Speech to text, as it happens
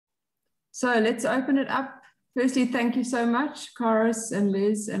So let's open it up. Firstly, thank you so much, Karis and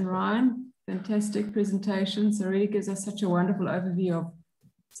Liz and Ryan. Fantastic presentation. So it really gives us such a wonderful overview of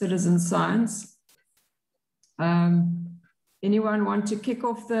citizen science. Anyone want to kick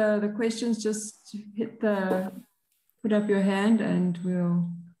off the questions? Just put up your hand and we'll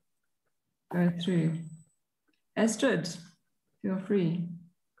go through. Astrid, feel free.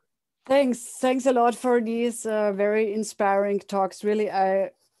 Thanks a lot for these very inspiring talks. Really,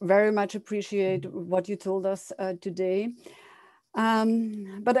 I very much appreciate what you told us today.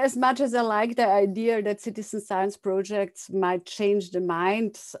 But as much as I like the idea that citizen science projects might change the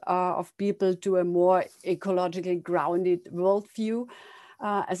minds of people to a more ecologically grounded worldview,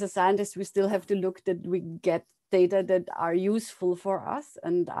 as a scientist, we still have to look that we get data that are useful for us.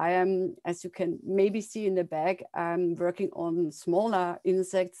 And I am, as you can maybe see in the back, I'm working on smaller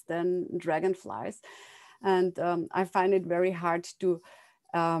insects than dragonflies. And I find it very hard to,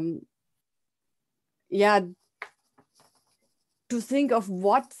 to think of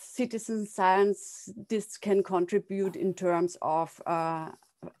what citizen science this can contribute in terms of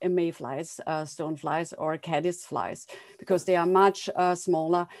mayflies, stoneflies, or caddisflies, because they are much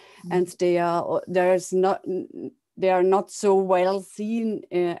smaller, and they are not so well seen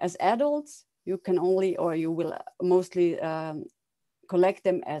as adults. You can only, or you will mostly collect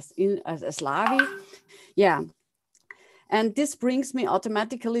them as larvae. Yeah. And this brings me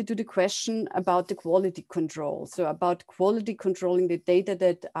automatically to the question about the quality control. So about quality controlling the data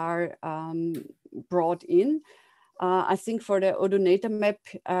that are brought in. I think for the odonator map,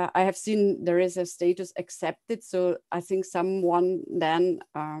 I have seen there is a status accepted. So I think someone then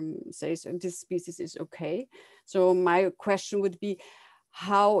says this species is okay. So my question would be,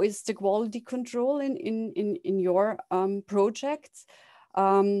 how is the quality control in your projects?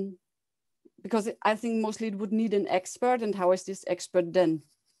 Because I think mostly it would need an expert, and how is this expert then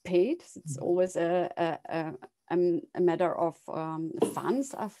paid? It's always a matter of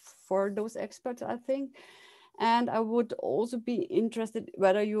funds for those experts, I think. And I would also be interested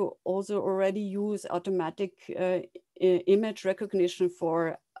whether you also already use automatic image recognition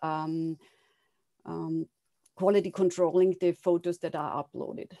for quality controlling the photos that are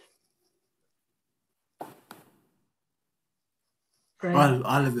uploaded. Great.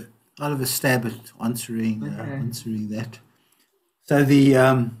 I'll have a stab at answering that. So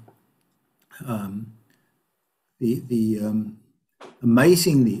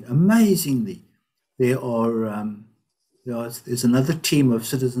amazingly, there's another team of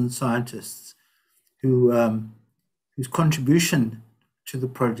citizen scientists whose contribution to the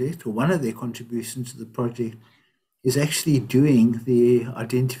project, or one of their contributions to the project, is actually doing the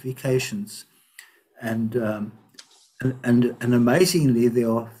identifications, and amazingly, there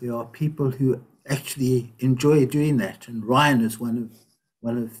are people who actually enjoy doing that, and Ryan is one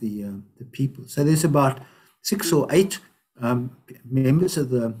of the people. So there's about 6 or 8 members of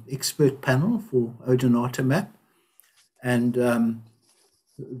the expert panel for Odonata Map, and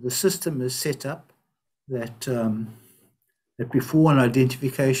the system is set up that before an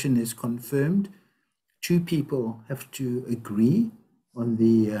identification is confirmed, 2 people have to agree on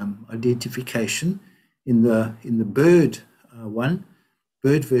the identification. In the bird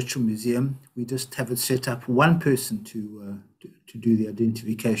Bird Virtual Museum, we just have it set up 1 person to do the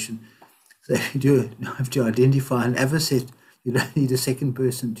identification. So you do have to identify an avocet. You don't need a second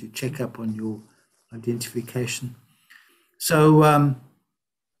person to check up on your identification. So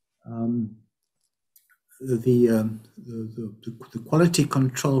the quality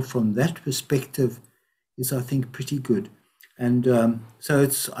control from that perspective is, I think, pretty good. And so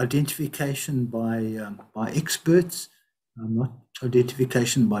it's identification by experts, not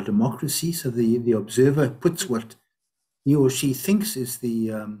identification by democracy. So the observer puts what he or she thinks is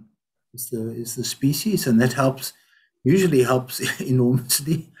the species, and that usually helps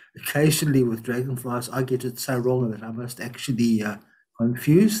enormously. Occasionally with dragonflies, I get it so wrong that I must actually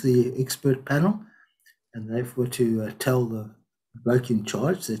confuse the expert panel, and they've got to tell the bloke in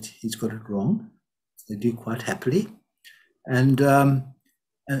charge that he's got it wrong. They do quite happily. And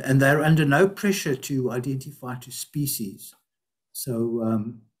they're under no pressure to identify to species. So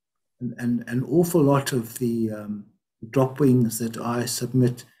an awful lot of the drop wings that I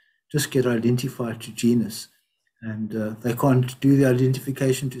submit just get identified to genus, and they can't do the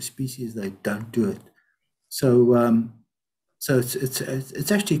identification to species. They don't do it. So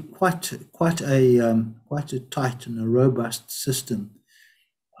it's actually quite a tight and a robust system.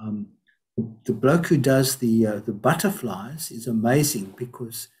 The bloke who does the butterflies is amazing,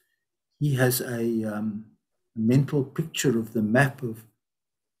 because he has a mental picture of the map of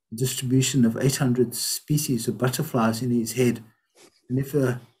the distribution of 800 species of butterflies in his head. And if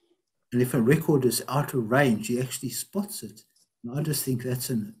a and if a record is out of range, he actually spots it. And I just think that's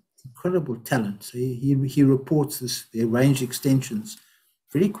an incredible talent. So he reports their range extensions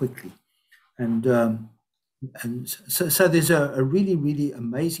very quickly. And so there's a really, really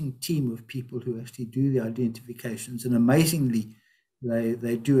amazing team of people who actually do the identifications, and amazingly,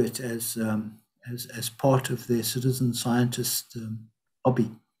 they do it as part of their citizen scientist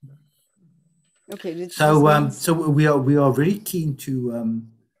hobby. Okay. So we are very keen to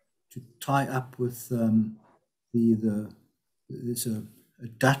tie up with there's a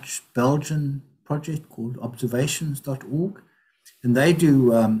Dutch-Belgian project called observations.org, and they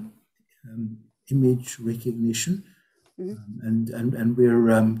do image recognition, and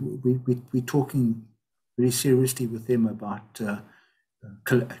we're talking very seriously with them about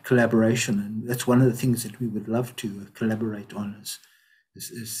collaboration, and that's one of the things that we would love to collaborate on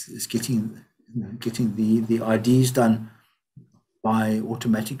is getting the IDs done by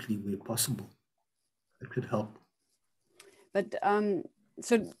automatically where possible. That could help. But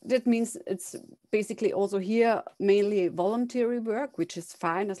so that means it's basically also here mainly voluntary work, which is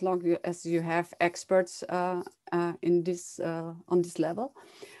fine as long as you have experts in this on this level.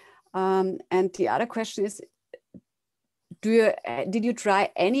 And the other question is, did you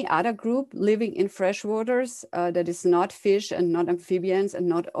try any other group living in freshwaters that is not fish and not amphibians and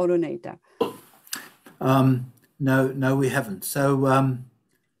not odonata? No, we haven't. So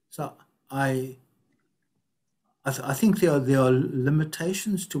I think there are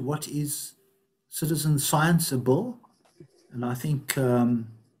limitations to what is citizen scienceable, and I think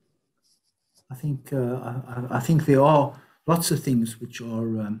there are lots of things which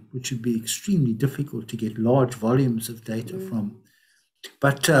would be extremely difficult to get large volumes of data from.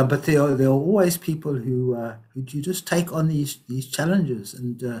 But there are always people who you just take on these challenges,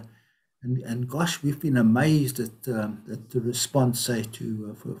 and gosh, we've been amazed at the response, say,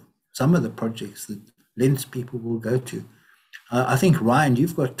 for some of the projects that Lens people will go to. I think, Ryan,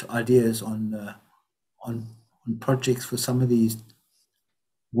 you've got ideas on projects for some of these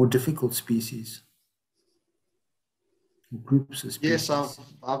more difficult species, groups of species. Yes,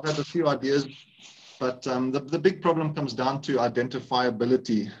 I've had a few ideas, but the big problem comes down to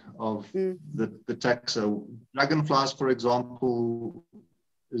identifiability of the taxa. Dragonflies, for example,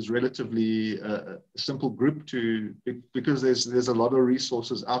 is relatively a simple group because there's a lot of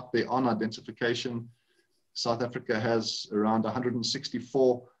resources out there on identification. South Africa has around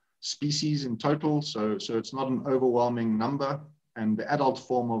 164 species in total, so it's not an overwhelming number, and the adult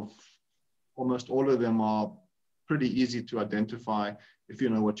form of almost all of them are pretty easy to identify if you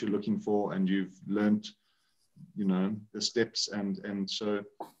know what you're looking for and you've learned, the steps, and so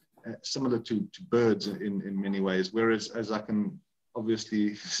similar to birds in many ways. Whereas, as I can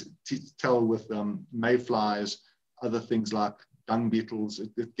obviously tell with mayflies, other things like dung beetles,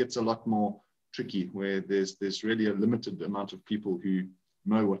 it gets a lot more tricky, where there's really a limited amount of people who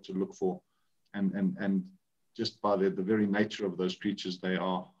know what to look for, and just by the very nature of those creatures, they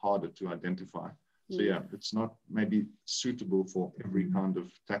are harder to identify. So yeah, it's not maybe suitable for every kind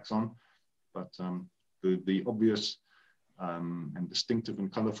of taxon, but the obvious and distinctive and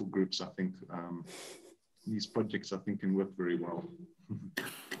colorful groups, I think these projects, I think, can work very well.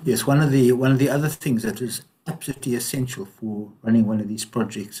 Yes, one of the other things that is absolutely essential for running one of these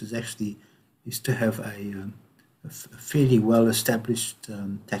projects is to have a fairly well established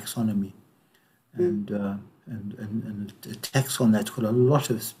taxonomy, and a taxon that's got a lot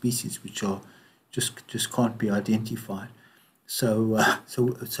of species which are just can't be identified. So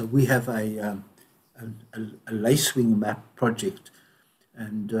we have a lacewing map project,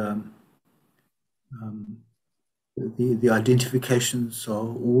 and the identifications are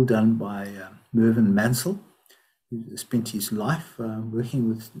all done by Mervyn Mansell, who spent his life working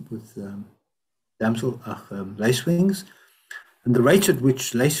with lacewings, and the rate at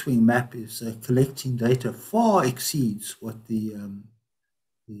which lacewing map is collecting data far exceeds what the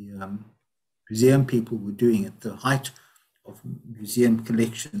museum people were doing at the height of museum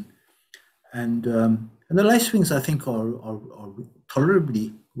collection, and the lacewings, I think, are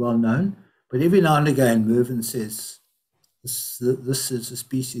tolerably well known, but every now and again Mervyn says this is a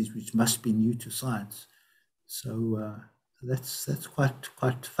species which must be new to science. So that's quite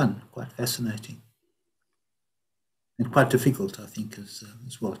fun, quite fascinating, and quite difficult, I think, as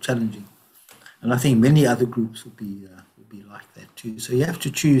well, challenging. And I think many other groups will be like that too. So you have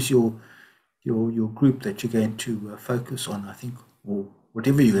to choose your group that you're going to focus on, I think, or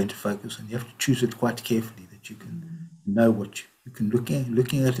whatever you're going to focus on. You have to choose it quite carefully, that you can know what you can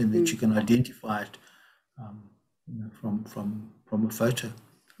looking at, and that you can identify it from a photo,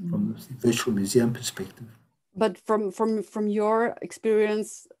 from the virtual museum perspective. But from your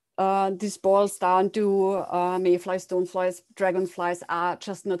experience, this boils down to mayflies, stoneflies, dragonflies are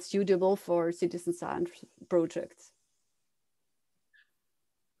just not suitable for citizen science projects?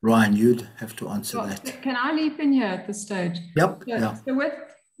 Ryan, you'd have to answer that. Can I leap in here at this stage? Yep. So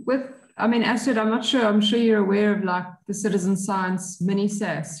with I mean, Astrid, I'm sure you're aware of like the citizen science mini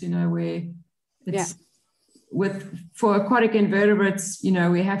SAS, where it's for aquatic invertebrates,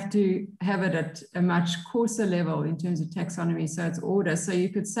 we have to have it at a much coarser level in terms of taxonomy. So it's order. So you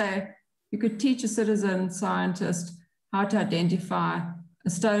could teach a citizen scientist how to identify a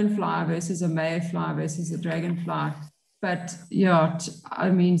stonefly versus a mayfly versus a dragonfly. But I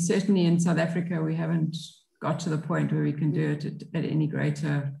mean, certainly in South Africa, we haven't got to the point where we can do it at any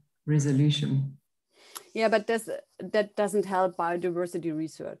greater resolution. Yeah, but that doesn't help biodiversity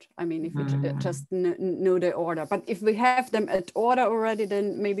research. I mean, if we just know the order. But if we have them at order already,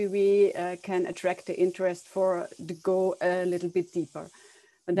 then maybe we can attract the interest to go a little bit deeper.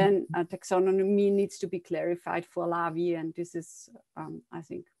 But then taxonomy needs to be clarified for larvae, and this is, I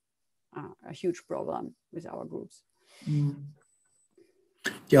think, a huge problem with our groups.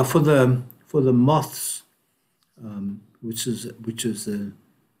 Yeah, for the moths, which is the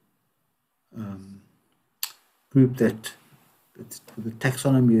group that the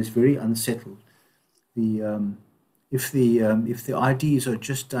taxonomy is very unsettled. If the IDs are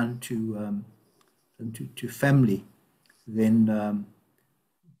just done to family, then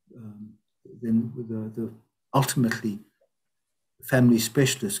the ultimately family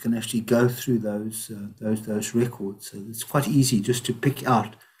specialists can actually go through those records. So it's quite easy just to pick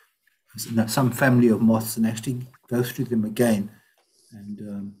out some family of moths and actually go through them again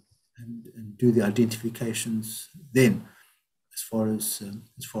and do the identifications then, as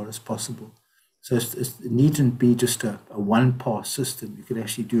far as possible. So it needn't be just a one-pass system. You could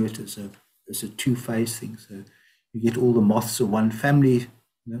actually do it as a two-phase thing. So you get all the moths of one family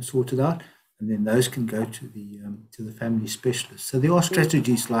sorted out, and then those can go to the family specialist. So there are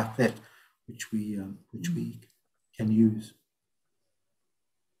strategies like that which we can use.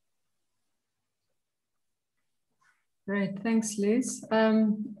 Great, thanks, Liz.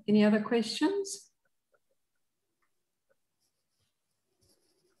 Any other questions?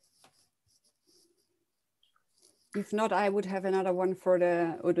 If not, I would have another one for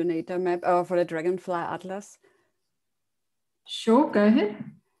the Odonata map, or for the Dragonfly Atlas. Sure, go ahead.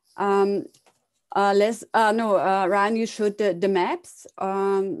 Ryan, you showed the maps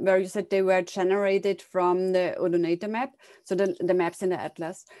where you said they were generated from the Odonata map, so the maps in the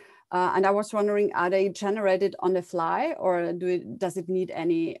Atlas. And I was wondering, are they generated on the fly, or does it need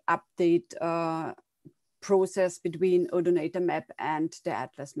any update process between Odonata map and the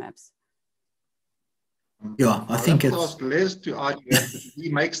Atlas maps? Yeah, I think it's... ask Les to argue that he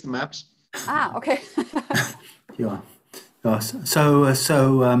makes the maps. Ah, okay. Yeah.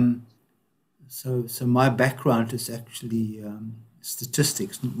 So my background is actually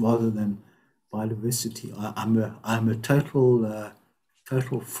statistics rather than biodiversity. I'm a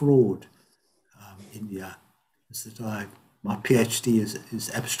total fraud in here. Is that my PhD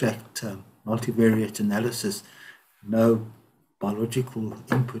is abstract multivariate analysis, no biological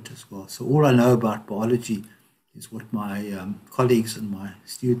input as well. So all I know about biology is what my colleagues and my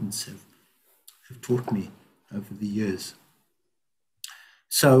students have taught me over the years.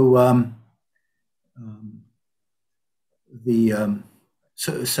 So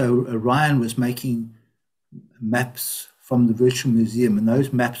Ryan was making maps from the virtual museum, and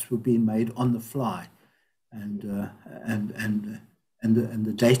those maps were being made on the fly, and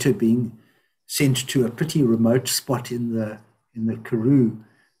the data being sent to a pretty remote spot in the Karoo,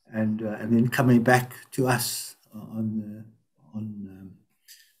 and then coming back to us on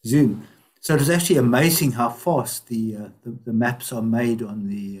Zoom. So it was actually amazing how fast the maps are made on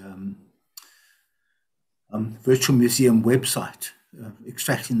the virtual museum website,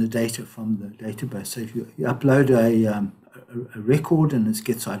 extracting the data from the database. So if you upload a record and it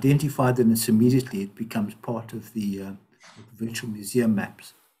gets identified, then it becomes part of the virtual museum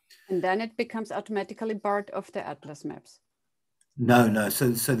maps. And then it becomes automatically part of the Atlas maps. No.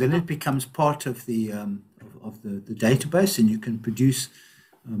 So then it becomes part of the database, and you can produce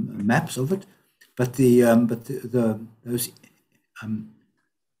maps of it. But those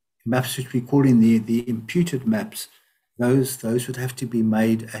maps which we call in the imputed maps, those would have to be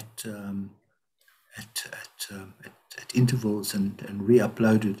made at intervals and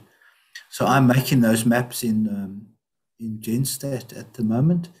re-uploaded. So I'm making those maps in GenStat at the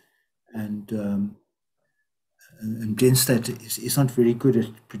moment, and GenStat is not very good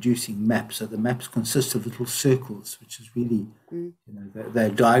at producing maps. So the maps consist of little circles, which is really, they're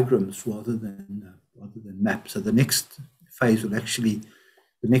diagrams rather than maps. So the next phase will actually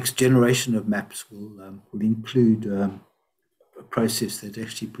the next generation of maps will include a process that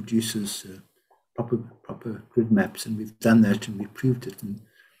actually produces proper grid maps, and we've done that and we've proved it. And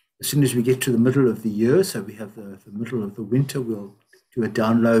as soon as we get to the middle of the year, so we have the middle of the winter, we'll do a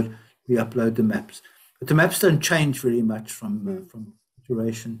download, we upload the maps. But the maps don't change very much from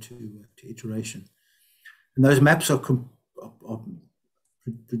iteration to iteration. And those maps are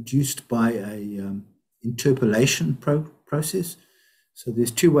produced by a interpolation process. So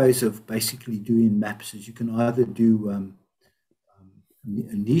there's two ways of basically doing maps. Is you can either do a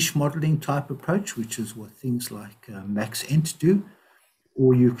niche modeling type approach, which is what things like Maxent do,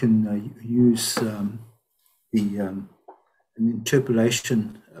 or you can use an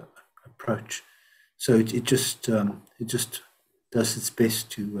interpolation approach. So it just does its best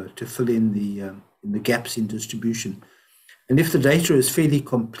to fill in the gaps in distribution. And if the data is fairly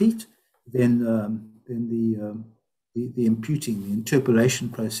complete, then the imputing, the interpolation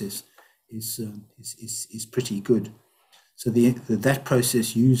process is pretty good. So that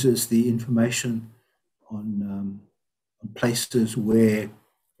process uses the information on places where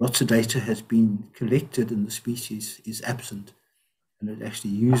lots of data has been collected and the species is absent, and it actually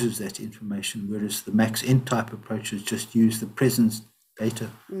uses that information, whereas the Maxent type approaches just use the presence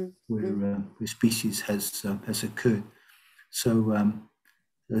data where species has occurred. So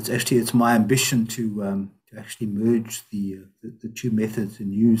it's my ambition to actually merge the two methods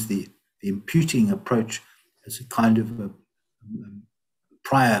and use the imputing approach as a kind of a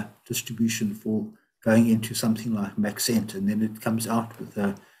prior distribution for going into something like Maxent, and then it comes out with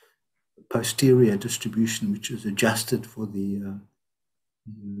a posterior distribution which is adjusted for the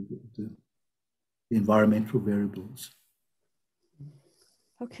environmental variables.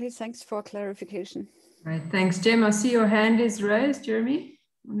 Okay, thanks for clarification. Right, thanks, Jem. I see your hand is raised. Jeremy,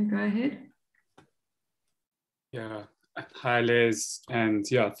 want to go ahead? Yeah, hi Les, and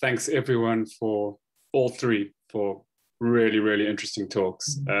yeah, thanks everyone for all three for really, really interesting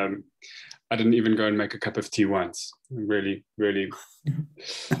talks. I didn't even go and make a cup of tea once. Really, really,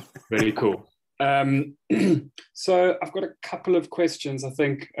 really cool. So I've got a couple of questions. I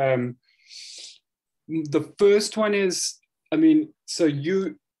think the first one is, I mean, so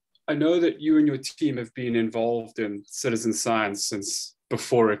I know that you and your team have been involved in citizen science since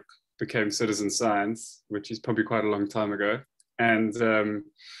before it became citizen science, which is probably quite a long time ago. And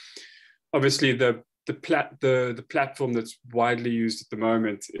obviously the platform that's widely used at the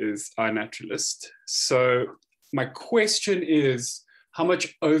moment is iNaturalist. So my question is, how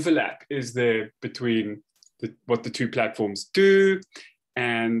much overlap is there between what the two platforms do,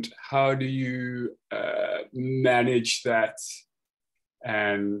 and how do you manage that,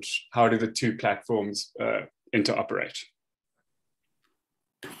 and how do the two platforms interoperate?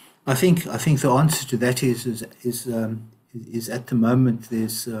 I think the answer to that is at the moment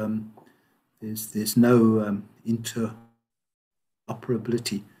there's no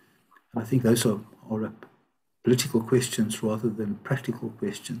interoperability. And I think those are political questions rather than practical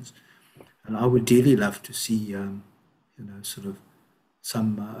questions. And I would dearly love to see sort of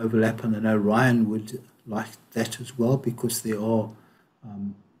some overlap, and I know Ryan would like that as well, because there are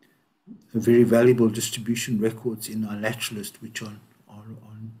very valuable distribution records in iNaturalist which are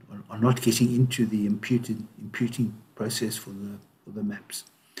not getting into the imputing process for the maps.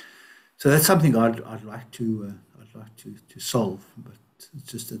 So that's something I'd like to solve, but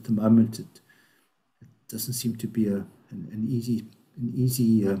it's just at the moment it doesn't seem to be an easy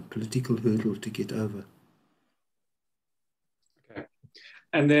political hurdle to get over. Okay,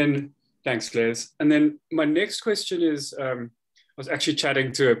 and then thanks, Les. And then my next question is, I was actually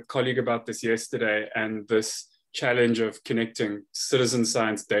chatting to a colleague about this yesterday, and this challenge of connecting citizen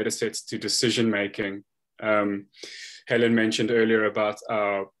science data sets to decision making. Helen mentioned earlier about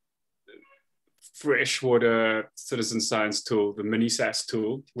our freshwater citizen science tool, the MiniSAS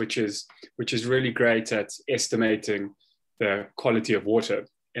tool, which is really great at estimating the quality of water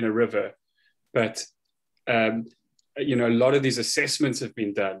in a river. But a lot of these assessments have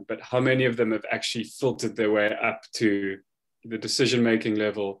been done, but how many of them have actually filtered their way up to the decision-making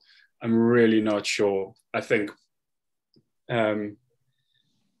level? I'm really not sure. I think, but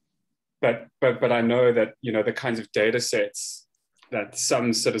I know that the kinds of data sets that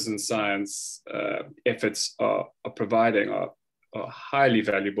some citizen science efforts are providing are highly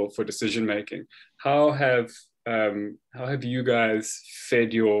valuable for decision making. How have you guys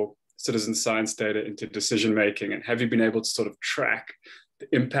fed your citizen science data into decision making, and have you been able to sort of track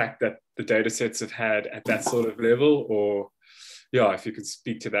the impact that the data sets have had at that sort of level? Or if you could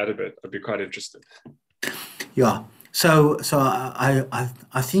speak to that a bit, I'd be quite interested. Yeah. So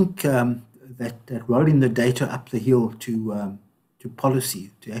I think that rolling the data up the hill to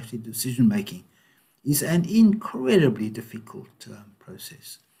policy, to actually decision making, is an incredibly difficult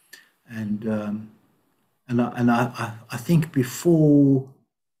process. And I think before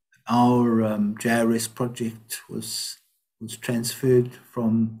our JRS project was transferred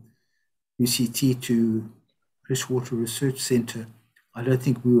from UCT to Freshwater Research Centre, I don't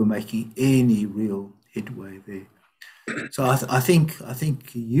think we were making any real headway there. So I think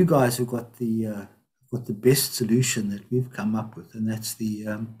you guys have got the best solution that we've come up with, and that's the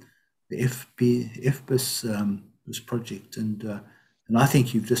FBIS project, and I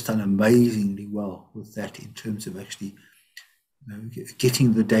think you've just done amazingly well with that in terms of actually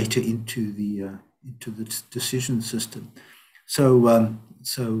getting the data into the decision system. So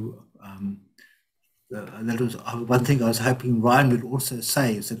that was one thing I was hoping Ryan would also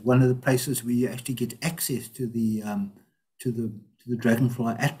say, is that one of the places where you actually get access to the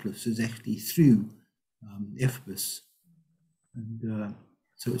Dragonfly Atlas is actually through FBIS. And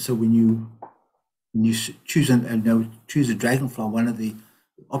so when you choose choose a Dragonfly, one of the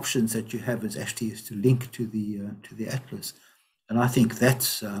options that you have is to link to the Atlas, and I think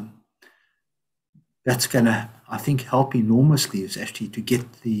that's going to, I think, help enormously, is actually to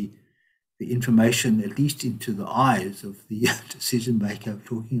get the information at least into the eyes of the decision maker. I'm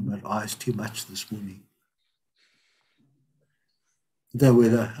talking about eyes too much this morning. I don't know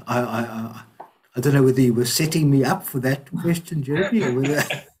whether I don't know whether you were setting me up for that question, Jeremy, or whether.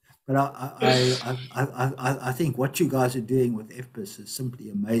 But I think what you guys are doing with FBIS is simply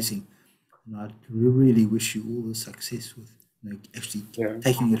amazing, and I really wish you all the success with actually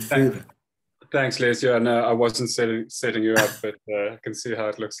taking it further. Thanks, Les. Yeah, no, I wasn't setting you up, but I can see how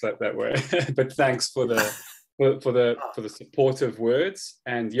it looks like that way. But thanks for the supportive words,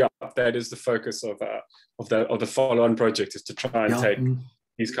 and yeah, that is the focus of the follow-on project, is to try and take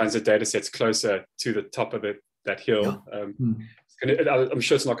these kinds of data sets closer to the top of that hill. I'm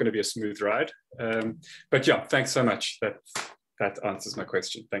sure it's not going to be a smooth ride, but yeah, thanks so much. That answers my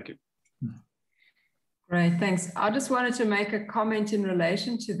question. Thank you. Great, thanks. I just wanted to make a comment in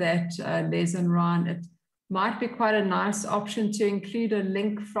relation to that, Les and Ryan. It might be quite a nice option to include a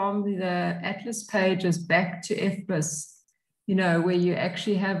link from the Atlas pages back to FBIS, where you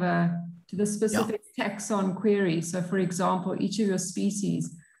actually have to the specific taxon query. So for example, each of your species,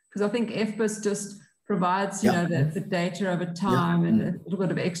 because I think FBIS just provides, the data over time and a little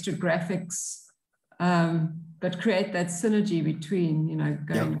bit of extra graphics, but create that synergy between,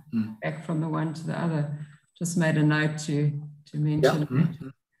 going back from the one to the other. Just made a note to mention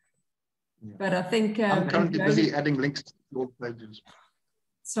that. But I think I'm currently busy adding links to all pages.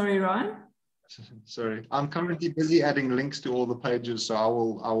 Sorry, Ryan? Sorry, I'm currently busy adding links to all the pages, so I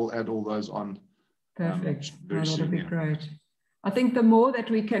will add all those on. Perfect. That'll be great. I think the more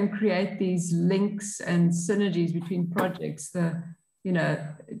that we can create these links and synergies between projects, you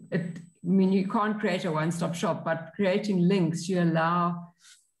can't create a one-stop shop, but creating links, you allow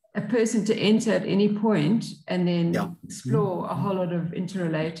a person to enter at any point and then explore a whole lot of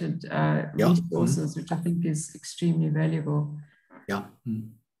interrelated resources, which I think is extremely valuable.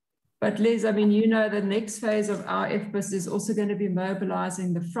 But Les, the next phase of our FBIS is also going to be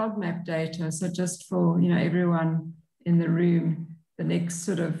mobilizing the FrogMap data. So just for everyone in the room, the next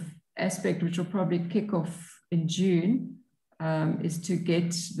sort of aspect, which will probably kick off in June, is to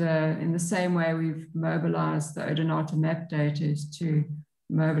get in the same way we've mobilized the Odonata map data, is to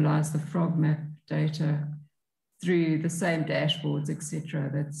mobilize the FrogMap data through the same dashboards,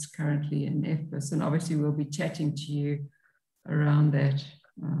 etc., that's currently in FBIS. And obviously we'll be chatting to you around that.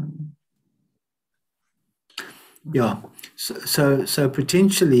 So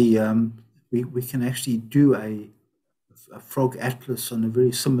potentially we can actually do a frog atlas on a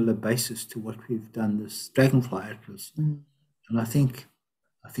very similar basis to what we've done this Dragonfly Atlas. And I think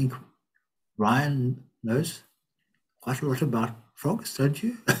Ryan knows quite a lot about frogs, don't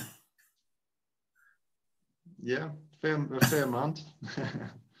you? Yeah, a fair amount.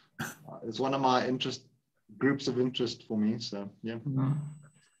 It's one of my groups of interest for me. So yeah.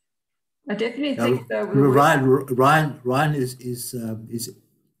 I definitely think that Ryan is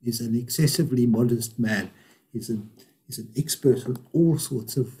an excessively modest man. He's an expert on all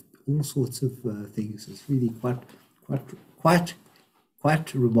sorts of things. It's really quite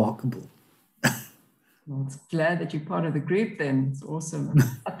remarkable. Well, it's glad that you're part of the group then. It's awesome.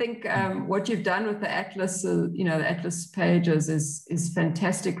 I think what you've done with the Atlas, the Atlas pages is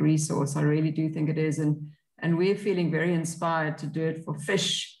fantastic resource. I really do think it is. And we're feeling very inspired to do it for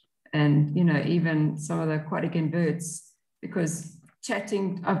fish and, even some of the aquatic inverts, because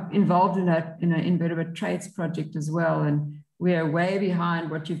I'm involved in an invertebrate traits project as well. And we're way behind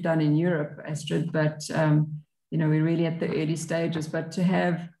what you've done in Europe, Astrid, but you know, we're really at the early stages, but to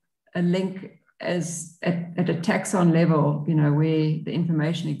have a link as at a taxon level, you know, where the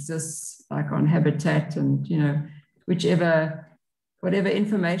information exists, like on habitat and, you know, whatever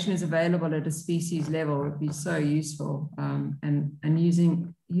information is available at a species level would be so useful. And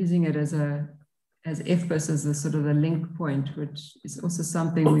using it as FBIS as a sort of the link point, which is also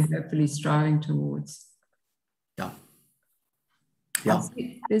something we're hopefully striving towards. Yeah. Yeah.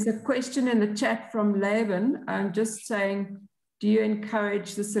 There's a question in the chat from Laban. I'm just saying, do you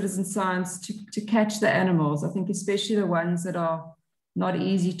encourage the citizen science to catch the animals? I think especially the ones that are not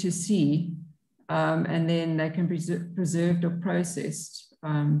easy to see, and then they can be preserved or processed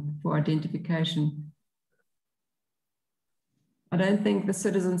for identification. I don't think the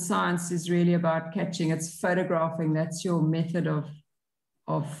citizen science is really about catching, it's photographing. That's your method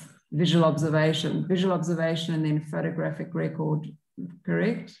of visual observation and then photographic record,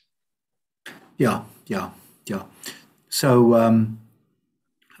 correct? Yeah. So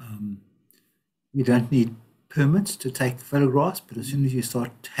you don't need permits to take photographs, but as soon as you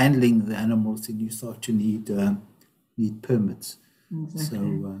start handling the animals, then you start to need permits.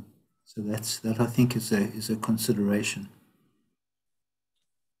 Exactly. So that I think is a consideration.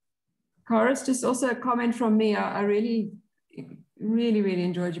 Coris, just also a comment from me. I really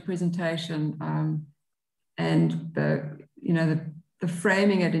enjoyed your presentation, and the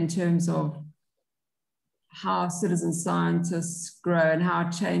framing it in terms of how citizen scientists grow and how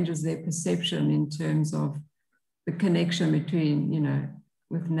it changes their perception in terms of the connection between, you know,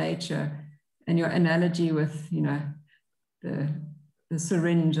 with nature, and your analogy with, you know, the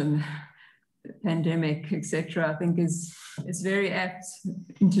syringe and the pandemic, etc. I think is very apt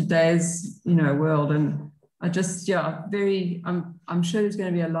in today's, you know, world. And I just, I'm sure there's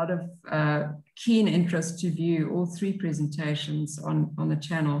going to be a lot of keen interest to view all three presentations on the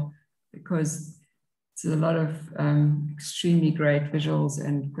channel, because it's a lot of extremely great visuals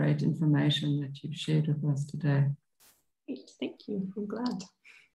and great information that you've shared with us today. Great, thank you. I'm glad.